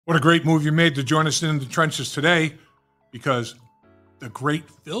What a great move you made to join us in the trenches today, because the great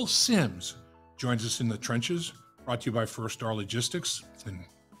Phil Simms joins us in the trenches, brought to you by First Star Logistics. And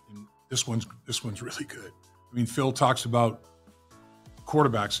this one's really good. I mean, Phil talks about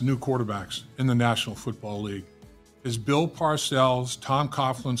quarterbacks, new quarterbacks in the National Football League. His Bill Parcells, Tom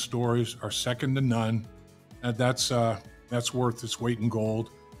Coughlin stories are second to none. And that's worth its weight in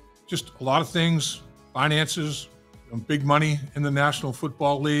gold. Just a lot of things, finances, big money in the National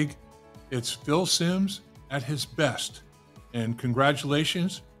Football League. It's Phil Simms at his best. And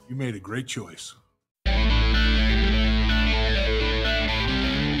congratulations, you made a great choice.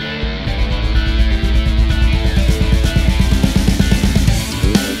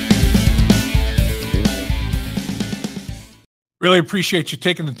 Really appreciate you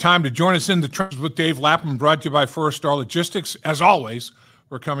taking the time to join us in the trenches with Dave Lapham, brought to you by First Star Logistics. As always,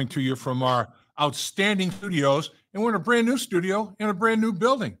 we're coming to you from our outstanding studios, and we're in a brand new studio in a brand new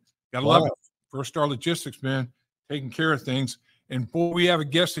building. Gotta love it. First Star Logistics, man, taking care of things. And boy, we have a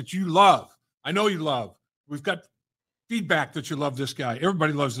guest that you love. I know you love. We've got feedback that you love this guy.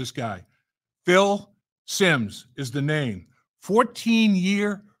 Everybody loves this guy. Phil Simms is the name.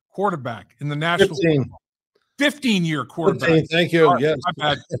 14-year quarterback in the National Football. 15-year quarterback. 15, thank you. Yes.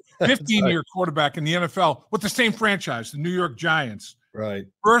 My bad. 15-year quarterback in the NFL with the same franchise, the New York Giants. Right.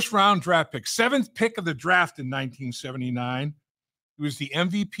 First round draft pick, 7th pick of the draft in 1979. He was the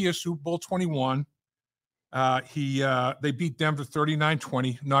MVP of Super Bowl 21. They beat Denver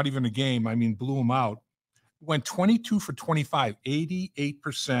 39-20, not even a game. I mean, blew them out. Went 22 for 25,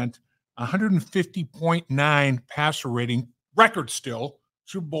 88%, 150.9 passer rating, record still.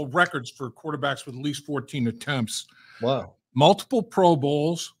 Super Bowl records for quarterbacks with at least 14 attempts. Wow. Multiple Pro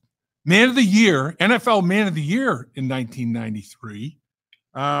Bowls. Man of the Year, NFL Man of the Year in 1993.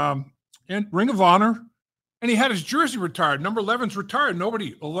 And Ring of Honor. And he had his jersey retired. Number 11's retired.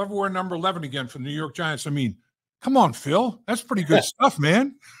 Nobody will ever wear number 11 again from the New York Giants. I mean, come on, Phil. That's pretty good stuff,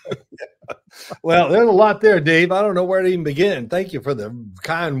 man. Well, there's a lot there, Dave. I don't know where to even begin. Thank you for the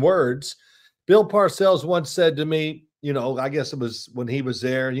kind words. Bill Parcells once said to me, you know, I guess it was when he was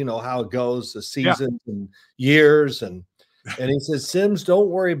there, you know, how it goes, the seasons and years. And he says, Simms, don't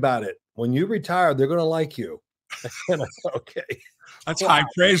worry about it. When you retire, they're going to like you. And I said, okay. That's high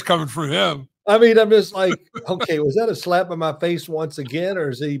praise coming from him. I mean, I'm just like, okay, was that a slap in my face once again,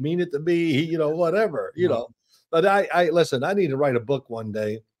 or does he mean it to be, you know, whatever, you know? But I listen, I need to write a book one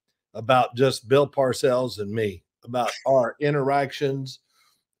day about just Bill Parcells and me, about our interactions.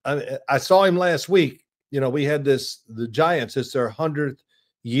 I saw him last week. You know, we had the Giants, it's their 100th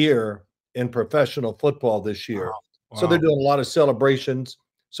year in professional football this year. Wow. So they're doing a lot of celebrations.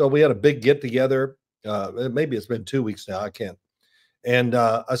 So we had a big get together. Maybe it's been 2 weeks now. I can't. And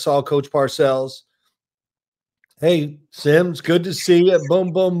I saw Coach Parcells. Hey, Simms, good to see you.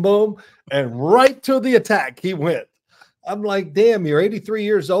 Boom, boom, boom. And right to the attack he went. I'm like, damn, you're 83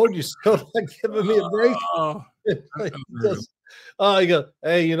 years old. You still not giving me a break? He goes,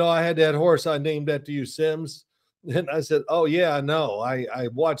 hey, you know, I had that horse. I named after you, Simms. And I said, oh, yeah, I know. I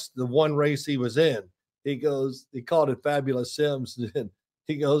watched the one race he was in. He goes, he called it Fabulous Simms. And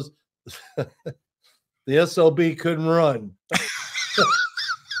he goes, the SOB couldn't run.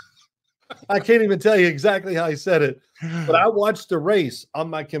 I can't even tell you exactly how he said it, but I watched the race on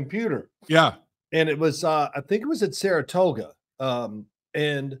my computer. Yeah. And it was, I think it was at Saratoga.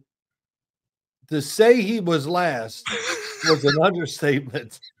 And to say he was last was an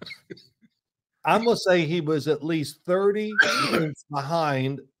understatement. I'm going to say he was at least 30 minutes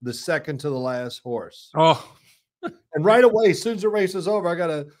behind the second to the last horse. Oh. And right away, as soon as the race is over, I got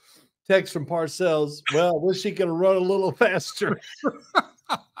a text from Parcells. Well, wish he could have run a little faster.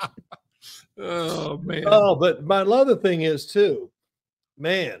 Oh, man. Oh, but my other thing is, too,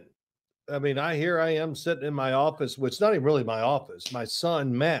 man, I mean, here I am sitting in my office, which is not even really my office. My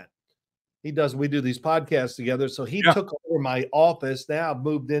son, Matt, we do these podcasts together. So he took over my office. Now I've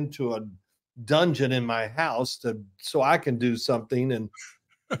moved into a dungeon in my house so I can do something. And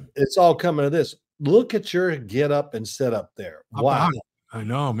it's all coming to this. Look at your get up and sit up there. Wow. I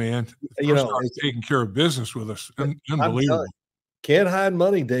know, man. You know, it's taking care of business with us. Unbelievable. Can't hide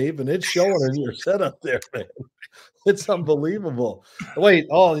money, Dave, and it's showing in your setup there, man. It's unbelievable. Wait,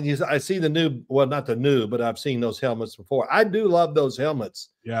 I see the new, well, not the new, but I've seen those helmets before. I do love those helmets.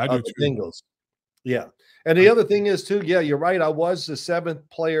 Yeah, I do too. too. Bengals. Yeah. And the other thing is, too, yeah, you're right. I was the 7th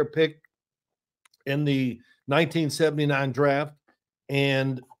player picked in the 1979 draft.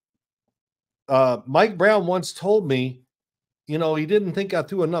 And Mike Brown once told me, you know, he didn't think I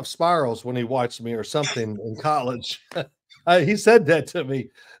threw enough spirals when he watched me or something in college. He said that to me.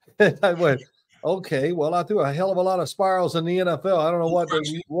 And I went, Okay, well, I threw a hell of a lot of spirals in the NFL. I don't know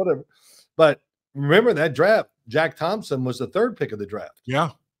whatever. But remember that draft, Jack Thompson was the 3rd pick of the draft.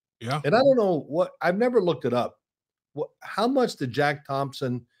 Yeah. Yeah. And I don't know I've never looked it up. How much did Jack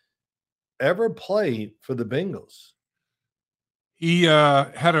Thompson ever play for the Bengals? He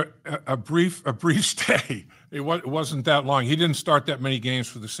had a brief stay. It wasn't that long. He didn't start that many games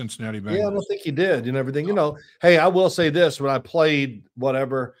for the Cincinnati Bengals. Yeah, I don't think he did and everything. You know, hey, I will say this: when I played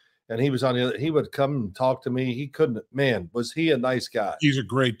whatever, and he was on the other, he would come and talk to me. He couldn't, man, was he a nice guy? He's a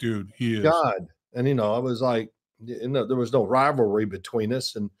great dude. He is. God. And you know, I was like, you know, there was no rivalry between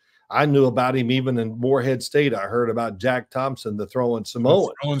us. And I knew about him even in Morehead State. I heard about Jack Thompson, the throwing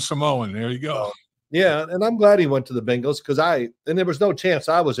Samoan. There you go. Yeah, and I'm glad he went to the Bengals because and there was no chance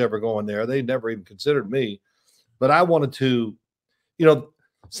I was ever going there. They never even considered me. But I wanted to, you know,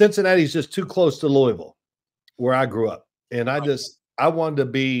 Cincinnati's just too close to Louisville, where I grew up. And I wanted to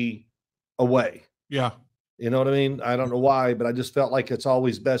be away. Yeah. You know what I mean? I don't know why, but I just felt like it's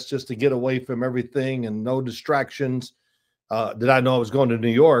always best just to get away from everything and no distractions. Did I know I was going to New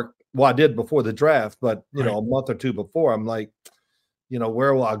York? Well, I did before the draft, but, you know, a month or two before, I'm like, you know,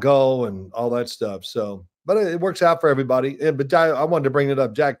 where will I go and all that stuff. So, but it works out for everybody. But I wanted to bring it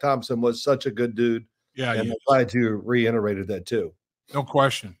up. Jack Thompson was such a good dude. Yeah. And I'm glad you reiterated that too. No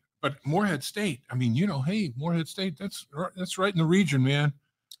question. But Morehead State, I mean, you know, hey, Morehead State, that's right in the region, man.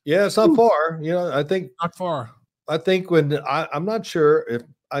 Yeah, it's not far. You know, I think not far. I think when I'm not sure if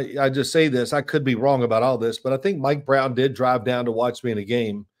I just say this, I could be wrong about all this, but I think Mike Brown did drive down to watch me in a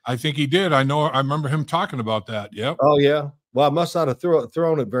game. I think he did. I remember him talking about that. Yep. Oh yeah. Well, I must not have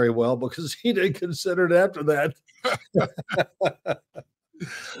thrown it very well because he didn't consider it after that.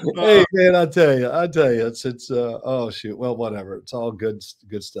 Hey man, I tell you, it's oh shoot. Well, whatever. It's all good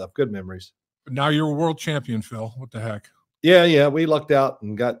stuff. Good memories. But now you're a world champion, Phil. What the heck? Yeah. We lucked out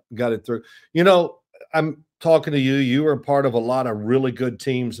and got it through. You know, I'm talking to you. You were a part of a lot of really good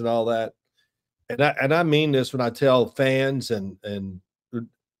teams and all that. And I mean this when I tell fans and in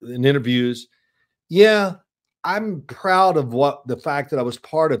interviews. Yeah, I'm proud of the fact that I was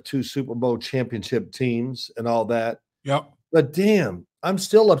part of 2 Super Bowl championship teams and all that. Yep. But damn, I'm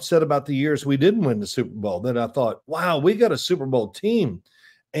still upset about the years we didn't win the Super Bowl. Then I thought, wow, we got a Super Bowl team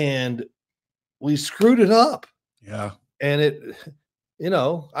and we screwed it up. Yeah. And it, you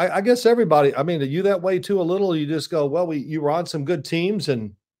know, I guess everybody, I mean, are you that way too a little? You just go, well, you were on some good teams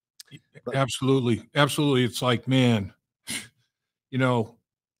and. Absolutely. It's like, man, you know,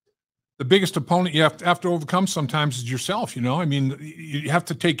 the biggest opponent you have to overcome sometimes is yourself, you know? I mean, you have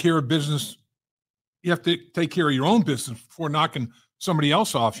to take care of business. You have to take care of your own business before knocking somebody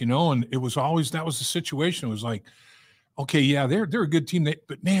else off, you know? And it was always, that was the situation. It was like, okay, yeah, they're a good team,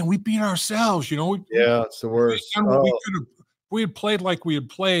 but man, we beat ourselves, you know? Yeah, it's the worst. We had played like we had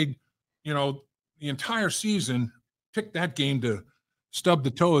played, you know, the entire season. Pick that game to stub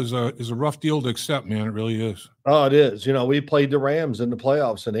the toe is a rough deal to accept, man. It really is. Oh, it is. You know, we played the Rams in the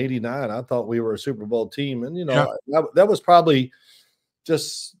playoffs in '89. I thought we were a Super Bowl team, and you know, that was probably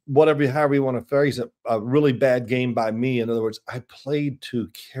just however you want to phrase it, a really bad game by me. In other words, I played too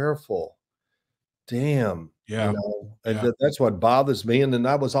careful. Damn. Yeah. You know, and that's what bothers me. And then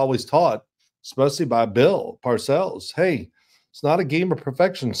I was always taught, especially by Bill Parcells, hey, it's not a game of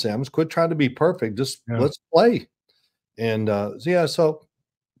perfection, Sam. Quit trying to be perfect. Just let's play. And so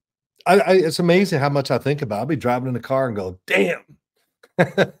it's amazing how much I think about it. I'll be driving in the car and go, damn.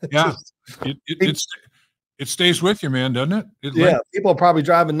 Yeah. It stays with you, man, doesn't it? People are probably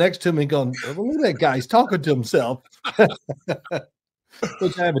driving next to me going, oh, look at that guy. He's talking to himself.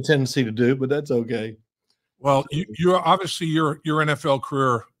 Which I have a tendency to do, but that's okay. Well, you're obviously your NFL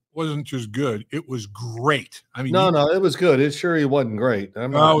career wasn't just good; it was great. I mean, no, it was good. It sure wasn't great.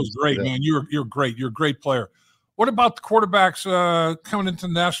 It was great, man. You're great. You're a great player. What about the quarterbacks coming into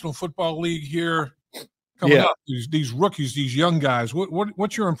the National Football League here? Coming up, these rookies, these young guys.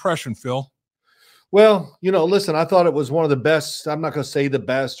 What's your impression, Phil? Well, you know, listen, I thought it was one of the best. I'm not going to say the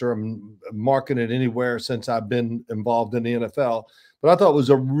best, or I'm marking it anywhere since I've been involved in the NFL, but I thought it was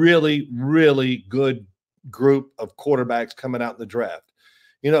a really, really good group of quarterbacks coming out in the draft.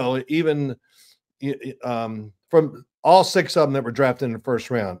 You know, even from all 6 of them that were drafted in the first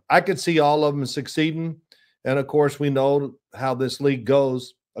round, I could see all of them succeeding. And of course, we know how this league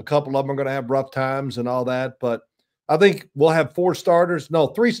goes. A couple of them are going to have rough times and all that, but I think we'll have 3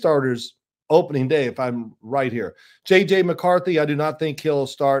 starters opening day, if I'm right here. J.J. McCarthy, I do not think he'll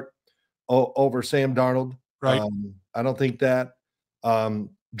start over Sam Darnold. Right. I don't think that.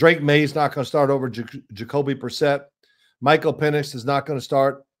 Drake May's not going to start over Jacoby Brissett. Michael Penix is not going to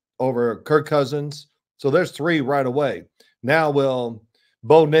start over Kirk Cousins. So there's 3 right away. Now, will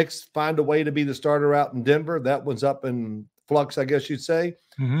Bo Nix find a way to be the starter out in Denver. That one's up in flux, I guess you'd say.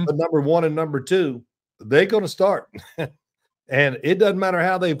 But number 1 and number 2, they're going to start. And it doesn't matter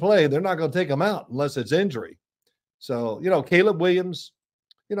how they play. They're not going to take them out unless it's injury. So, Caleb Williams,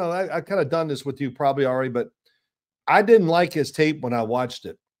 I kind of done this with you probably already, but I didn't like his tape when I watched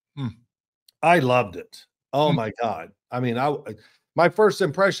it. I loved it. Oh my God. I mean, my first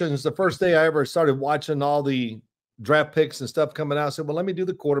impression is the first day I ever started watching all the draft picks and stuff coming out. I said, well, let me do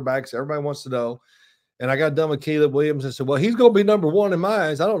the quarterbacks. Everybody wants to know. And I got done with Caleb Williams. I said, well, he's going to be number 1 in my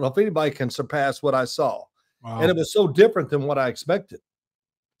eyes. I don't know if anybody can surpass what I saw. Wow. And it was so different than what I expected.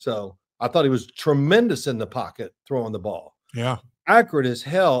 So I thought he was tremendous in the pocket throwing the ball. Yeah. Accurate as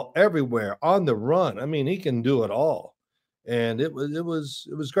hell everywhere on the run. I mean, he can do it all. And it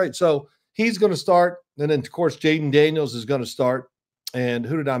was great. So he's going to start. And then, of course, Jaden Daniels is going to start. And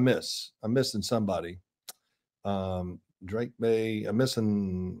who did I miss? I'm missing somebody. Drake May. I'm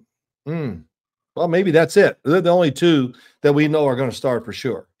missing. Well, maybe that's it. They're the only 2 that we know are going to start for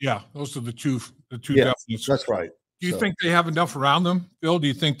sure. Yeah, those are the two yeah, definites. That's right. Do you think they have enough around them, Bill? Do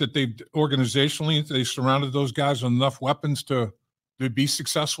you think that organizationally they surrounded those guys with enough weapons to be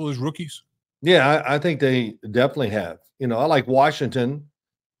successful as rookies? Yeah, I think they definitely have. I like Washington,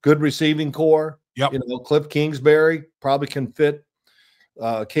 good receiving core. Yep. Cliff Kingsbury probably can fit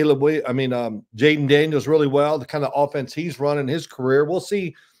Jaden Daniels really well, the kind of offense he's run in his career. We'll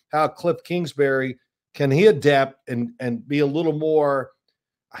see how Cliff Kingsbury can he adapt and be a little more,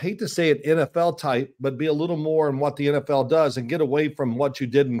 I hate to say it, NFL type, but be a little more in what the NFL does and get away from what you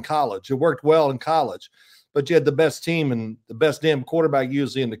did in college. It worked well in college, but you had the best team and the best damn quarterback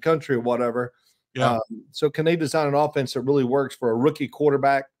usually in the country or whatever. Yeah. So can they design an offense that really works for a rookie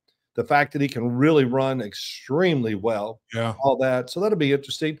quarterback? The fact that he can really run extremely well, all that. So that'll be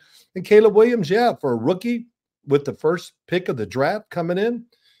interesting. And Caleb Williams, for a rookie with the first pick of the draft coming in,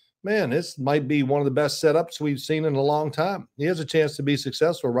 man, this might be one of the best setups we've seen in a long time. He has a chance to be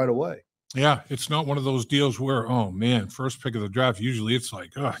successful right away. Yeah, it's not one of those deals where, oh man, first pick of the draft. Usually, it's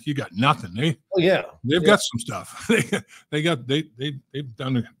like, oh, you got nothing. They've got some stuff. They've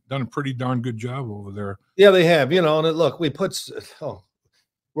done a pretty darn good job over there. Yeah, they have. And look,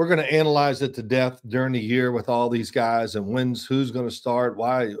 we're going to analyze it to death during the year with all these guys and who's going to start,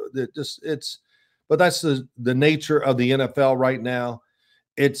 why. But that's the nature of the NFL right now.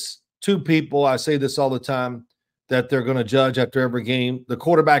 It's 2 people, I say this all the time, that they're going to judge after every game, the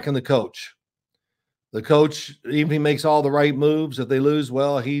quarterback and the coach. The coach, even if he makes all the right moves, if they lose,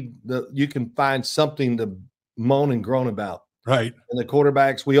 well, you can find something to moan and groan about. Right. And the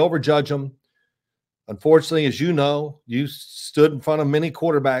quarterbacks, we overjudge them. Unfortunately, as you know, you stood in front of many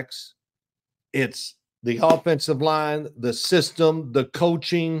quarterbacks. It's the offensive line, the system, the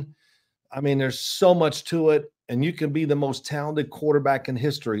coaching. I mean, there's so much to it. And you can be the most talented quarterback in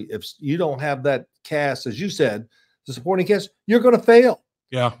history. If you don't have that cast, as you said, the supporting cast, you're going to fail.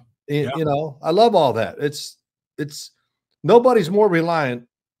 Yeah. I love all that. It's nobody's more reliant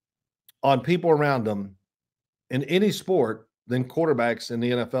on people around them in any sport than quarterbacks in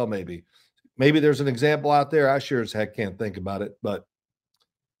the NFL. Maybe there's an example out there. I sure as heck can't think about it, but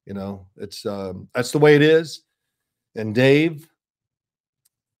it's that's the way it is. And Dave,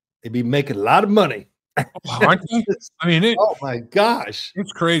 they'd be making a lot of money. Aren't they? I mean, oh my gosh,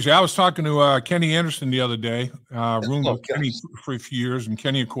 it's crazy. I was talking to Kenny Anderson the other day, roomed with Kenny for a few years, and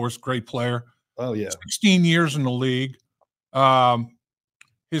Kenny, of course, great player. Oh yeah, 16 years in the league.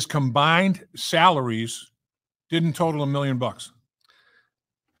 His combined salaries didn't total $1 million.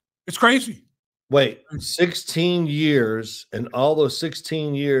 It's crazy. Wait, 16 years, and all those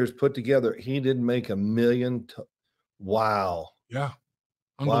 16 years put together, he didn't make $1 million. Wow. Yeah,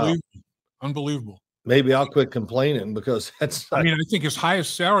 unbelievable. Wow. Unbelievable. Maybe I'll quit complaining because that's. I mean, I think his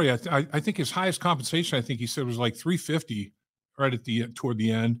highest salary, I think his highest compensation, I think he said was like $350 right at toward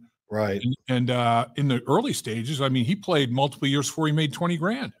the end. Right. And in the early stages, I mean, he played multiple years before he made 20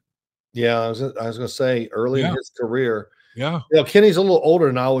 grand. Yeah, I was going to say early in his career. Yeah. Kenny's a little older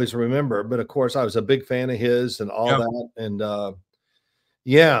than I always remember, but of course I was a big fan of his and all that. And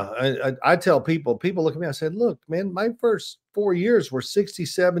I tell people look at me, I said, look, man, my first 4 years were 60,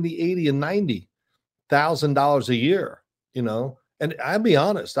 70, 80, and $90,000 a year, and I'll be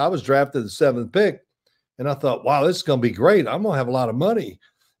honest, I was drafted the 7th pick and I thought, wow, this is going to be great. I'm going to have a lot of money.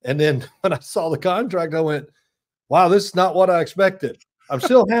 And then when I saw the contract, I went, wow, this is not what I expected. I'm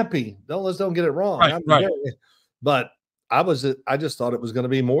still happy. Let's don't get it wrong. Right. But I just thought it was going to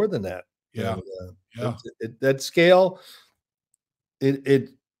be more than that. Yeah. That scale,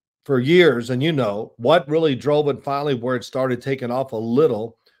 it for years, and what really drove it finally where it started taking off a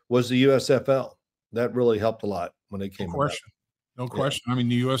little was the USFL. That really helped a lot when it came. No question. I mean,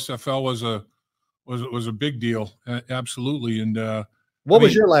 the USFL was a big deal, absolutely. And what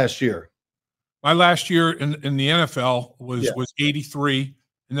was your last year? My last year in the NFL was 83,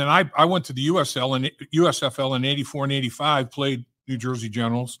 and then I went to the USFL in 84 and 85. Played New Jersey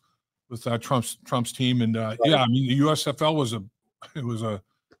Generals with Trump's team, and I mean the USFL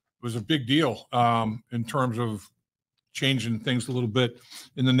was a big deal in terms of changing things a little bit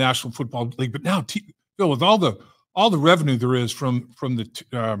in the National Football League. But now, Phil, with all the revenue there is from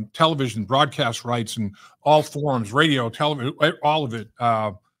the television broadcast rights and all forms, radio, television, all of it,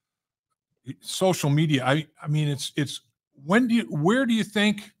 social media. I mean, it's where do you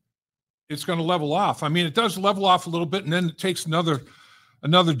think it's going to level off? I mean, it does level off a little bit, and then it takes another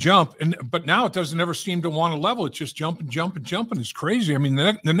jump, but now it doesn't ever seem to want to level. It's just jumping. It's crazy. I mean,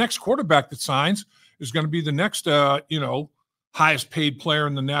 the next quarterback that signs is going to be the next highest paid player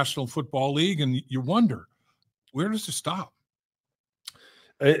in the National Football League, and you wonder, where does it stop?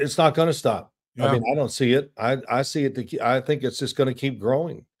 It's not going to stop. Yeah. I mean, I don't see it. I see it. I think it's just going to keep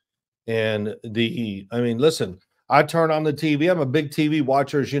growing. And I mean, listen, I turn on the TV. I'm a big TV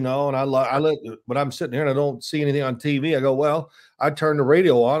watcher, as you know, and when I'm sitting here and I don't see anything on TV, I go, well, I turn the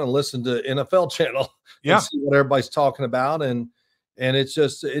radio on and listen to NFL channel and see what everybody's talking about. And it's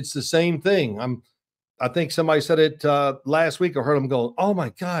the same thing. I think somebody said it last week. I heard them go, oh my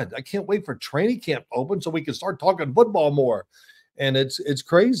God, I can't wait for training camp to open so we can start talking football more. And it's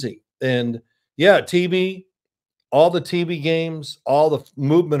crazy. And yeah, TV, all the TV games, all the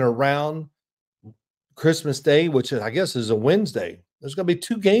movement around Christmas Day, which I guess is a Wednesday. There's going to be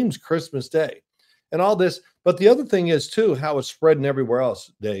 2 games Christmas Day and all this. But the other thing is, too, how it's spreading everywhere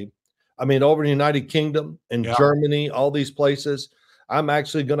else, Dave. I mean, over in the United Kingdom and Germany, all these places. I'm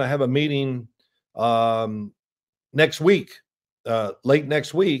actually going to have a meeting next week, late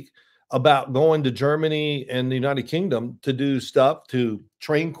next week, about going to Germany and the United Kingdom to do stuff, to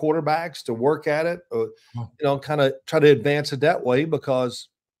train quarterbacks, to work at it, kind of try to advance it that way, because,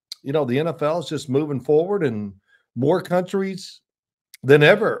 the NFL is just moving forward and more countries than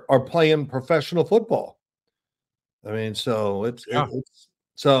ever are playing professional football. I mean, so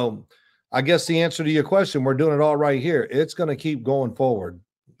so I guess the answer to your question, we're doing it all right here. It's going to keep going forward.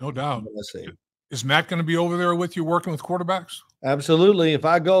 No doubt. Is Matt going to be over there with you working with quarterbacks? Absolutely. If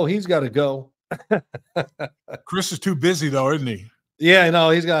I go, he's got to go. Chris is too busy, though, isn't he?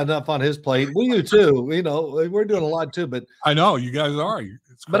 Yeah, he's got enough on his plate. We do too. We're doing a lot too. But I know you guys are.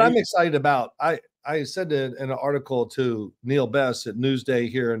 But I'm excited about. I said in an article to Neil Best at Newsday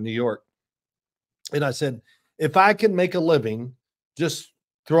here in New York, and I said, if I can make a living just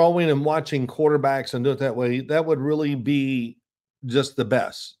throwing and watching quarterbacks and do it that way, that would really be just the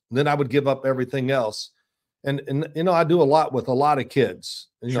best. Then I would give up everything else. And I do a lot with a lot of kids.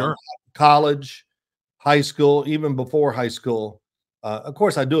 College, high school, even before high school. Of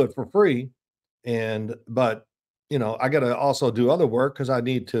course, I do it for free, but I got to also do other work because I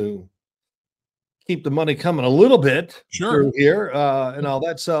need to keep the money coming a little bit through here and all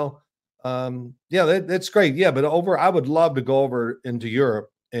that. So, that's great. Yeah, but I would love to go over into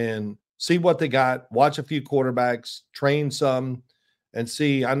Europe and see what they got, watch a few quarterbacks, train some, and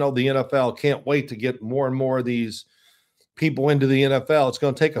see. I know the NFL can't wait to get more and more of these people into the NFL. It's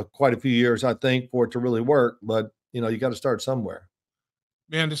going to take quite a few years, I think, for it to really work. But you got to start somewhere.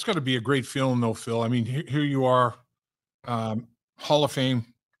 Man, it's got to be a great feeling, though, Phil. I mean, here you are, Hall of Fame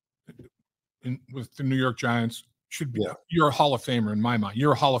with the New York Giants. Should be. Yeah. You're a Hall of Famer in my mind.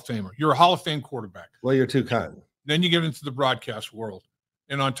 You're a Hall of Famer. You're a Hall of Fame quarterback. Well, you're too kind. Then you get into the broadcast world,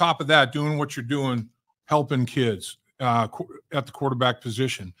 and on top of that, doing what you're doing, helping kids at the quarterback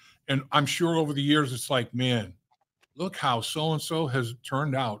position. And I'm sure over the years, it's like, man, look how so-and-so has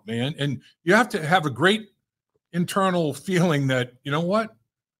turned out, man. And you have to have a great internal feeling that, you know what,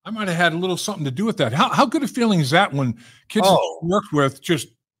 I might have had a little something to do with that. How good a feeling is that when kids that you worked with just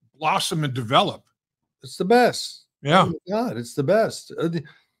blossom and develop? It's the best. Yeah. Oh my God, it's the best.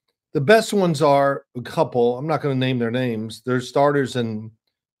 The best ones are a couple. I'm not going to name their names. They're starters in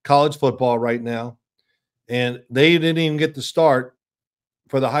college football right now. And they didn't even get to start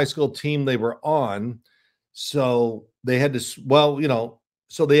for the high school team they were on. So they had to,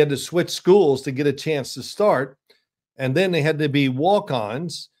 so they had to switch schools to get a chance to start. And then they had to be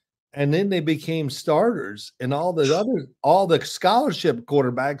walk-ons. And then they became starters. And all the scholarship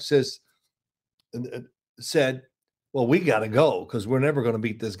quarterbacks said, well, we got to go because we're never going to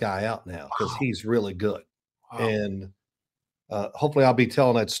beat this guy out now because he's really good. Wow. And hopefully I'll be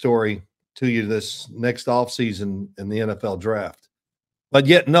telling that story to you this next offseason in the NFL draft. But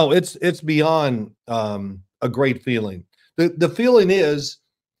yet, no, it's beyond a great feeling. The feeling is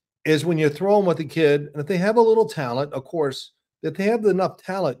when you're throwing with a kid, and if they have a little talent, of course, that they have enough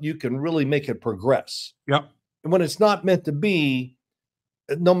talent, you can really make it progress. Yep. And when it's not meant to be,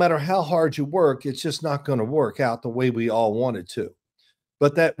 no matter how hard you work, it's just not going to work out the way we all want it to.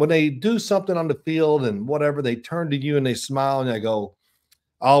 But that when they do something on the field and whatever, they turn to you and they smile and they go,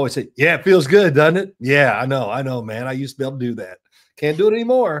 I always say, yeah, it feels good, doesn't it? Yeah, I know, man. I used to be able to do that. Can't do it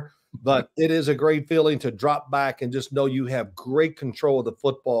anymore, but it is a great feeling to drop back and just know you have great control of the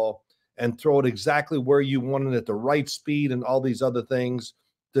football and throw it exactly where you want it at the right speed and all these other things,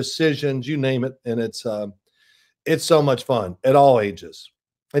 decisions, you name it. And it's so much fun at all ages.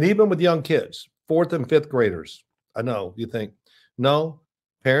 And even with young kids, 4th and 5th graders. I know you think, no,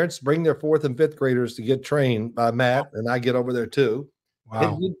 parents bring their 4th and 5th graders to get trained by Matt, and I get over there too.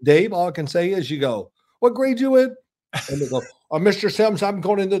 Wow. And Dave, all I can say is you go, what grade you in? And they go, oh, Mr. Sims, I'm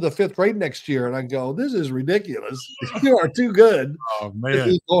going into the 5th grade next year. And I go, this is ridiculous. You are too good. Oh, to man.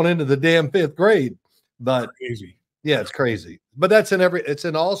 be going into the damn 5th grade. But Crazy. yeah, it's crazy. But that's it's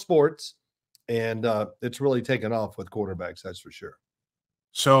in all sports. And it's really taken off with quarterbacks, that's for sure.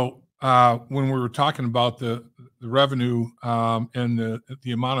 So when we were talking about the revenue and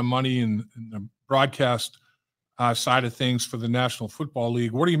the amount of money and the broadcast side of things for the National Football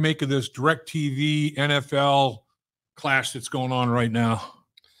League, what do you make of this DirecTV NFL clash that's going on right now?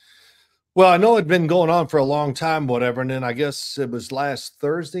 Well, I know it'd been going on for a long time, whatever. And then I guess it was last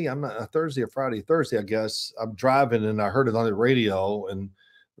Thursday. I'm not Thursday or Friday, Thursday, I guess. I'm driving and I heard it on the radio. And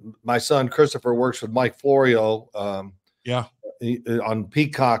my son Christopher works with Mike Florio. On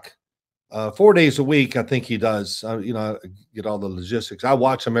Peacock 4 days a week. I think he does. I get all the logistics. I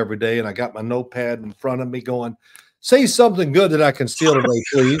watch him every day, and I got my notepad in front of me going, say something good that I can steal today,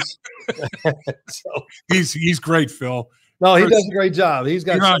 please. So, he's great, Phil. No, he does a great job. He's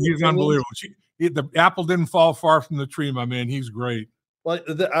unbelievable. The apple didn't fall far from the tree, my man. He's great. Well,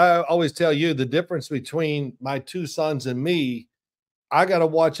 I always tell you the difference between my 2 sons and me. I got to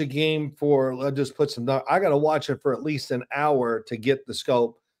watch a game for, I got to watch it for at least an hour to get the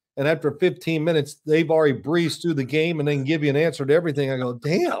scope. And after 15 minutes, they've already breezed through the game and then give you an answer to everything. I go,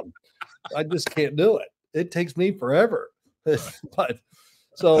 damn, I just can't do it. It takes me forever. but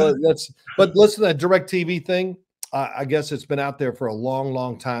listen, that DirecTV thing, I guess it's been out there for a long,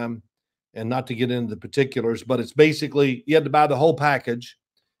 long time. And not to get into the particulars, but it's basically you had to buy the whole package.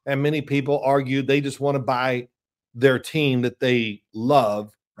 And many people argue they just want to buy their team that they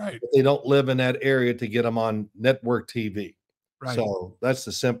love, right? But they don't live in that area to get them on network TV. Right. So that's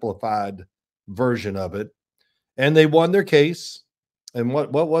the simplified version of it. And they won their case. And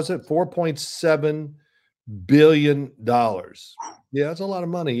what was it? $4.7 billion. Yeah, that's a lot of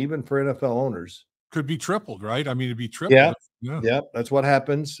money, even for NFL owners. Could be tripled, right? I mean, it'd be tripled. Yeah, that's what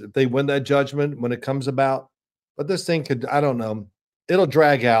happens if they win that judgment when it comes about. But this thing could, I don't know, it'll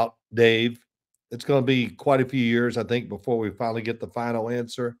drag out, Dave. It's going to be quite a few years, I think, before we finally get the final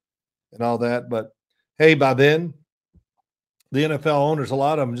answer and all that. But hey, by then, the NFL owners, a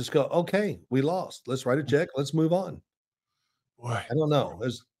lot of them just go, okay, we lost. Let's write a check. Let's move on. Boy, I don't know.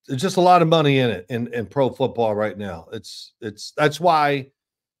 There's just a lot of money in it in pro football right now. That's why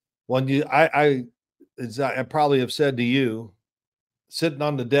when I probably have said to you, sitting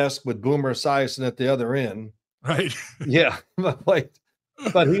on the desk with Boomer Esiason at the other end. Right. Yeah.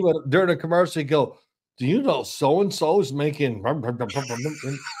 But he would, during a commercial, he'd go, do you know so-and-so is making, and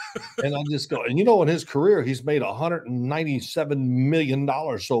I just go, and in his career, he's made $197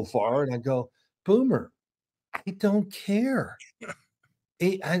 million so far. And I go, Boomer, I don't care.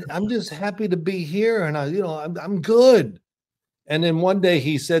 I'm just happy to be here. And I'm good. And then one day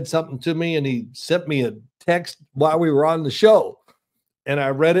he said something to me and he sent me a text while we were on the show. And I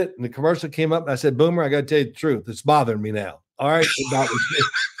read it and the commercial came up and I said, Boomer, I got to tell you the truth. It's bothering me now. All right.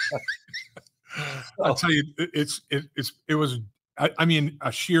 I'll tell you, it was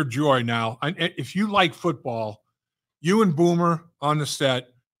a sheer joy now. If you like football, you and Boomer on the set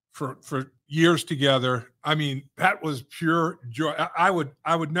for years together. I mean, that was pure joy. I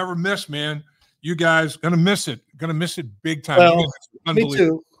would never miss, man. You guys gonna miss it big time. Well, me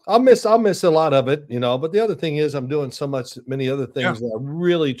too. I'll miss a lot of it, but the other thing is I'm doing many other things that I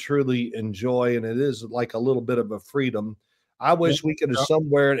really, truly enjoy. And it is like a little bit of a freedom. I wish we could have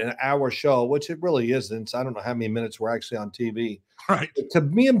somewhere an hour show, which it really isn't. So I don't know how many minutes we're actually on TV. Right. But to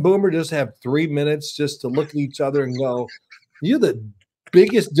me and Boomer just have 3 minutes just to look at each other and go, you're the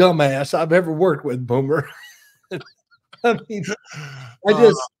biggest dumbass I've ever worked with, Boomer. I mean,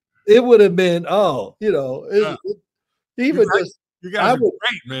 it would have been, you guys are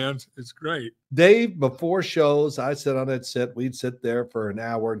great, man. It's great. Dave, before shows, I sit on that set. We'd sit there for an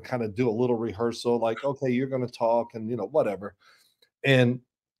hour and kind of do a little rehearsal, like, okay, you're going to talk and, whatever. And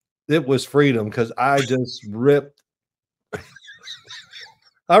it was freedom because I just ripped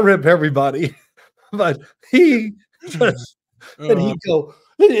I rip everybody, but he just, and he'd go,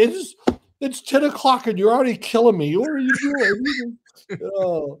 it's 10 o'clock and you're already killing me. What are you doing?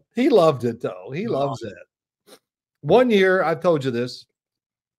 Oh, he loved it though. He loves it. One year, I've told you this,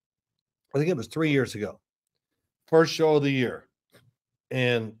 I think it was 3 years ago, first show of the year.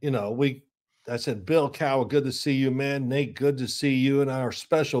 And, I said, Bill Cowell, good to see you, man. Nate, good to see you. And our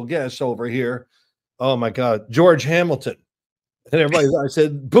special guest over here, oh my God, George Hamilton. And I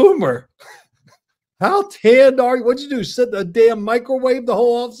said, Boomer, how tanned are you? What'd you do? Sit in a damn microwave the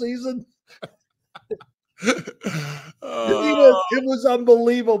whole off season? It was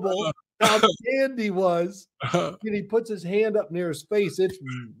unbelievable how tanned he was. And he puts his hand up near his face. It's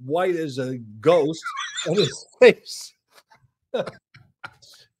white as a ghost on his face.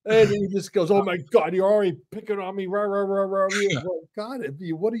 And he just goes, oh my God, you're already picking on me. Rah, rah, rah, rah. God,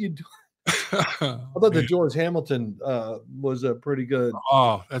 what are you doing? I thought the George Hamilton was a pretty good.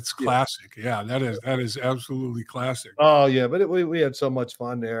 Oh, that's classic. Yeah, that is absolutely classic. Oh yeah, but we had so much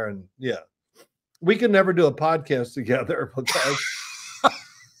fun there, and yeah, we could never do a podcast together because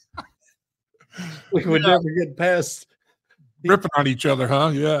we would never get past ripping on each other,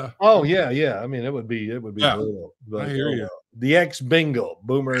 huh? Yeah. Oh yeah. I mean, it would be brutal. But, I hear you. The ex-Bengal,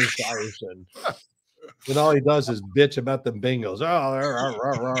 Boomer Esiason. And all he does is bitch about the Bengals.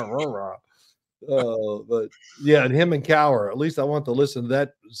 But yeah, and him and Cowher. At least I want to listen to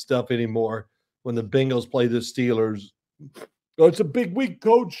that stuff anymore when the Bengals play the Steelers. Oh, it's a big week,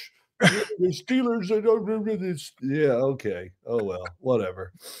 coach. The Steelers. Yeah, okay. Oh well,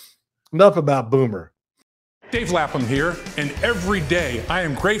 whatever. Enough about Boomer. Dave Lapham here, and every day I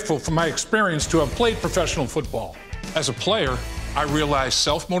am grateful for my experience to have played professional football. As a player, I realized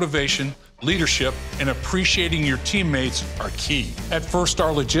self-motivation, leadership, and appreciating your teammates are key. At First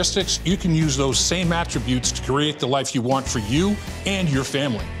Star Logistics, you can use those same attributes to create the life you want for you and your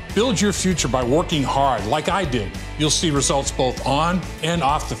family. Build your future by working hard like I did. You'll see results both on and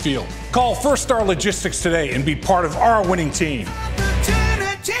off the field. Call First Star Logistics today and be part of our winning team.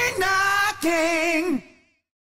 Opportunity knocking.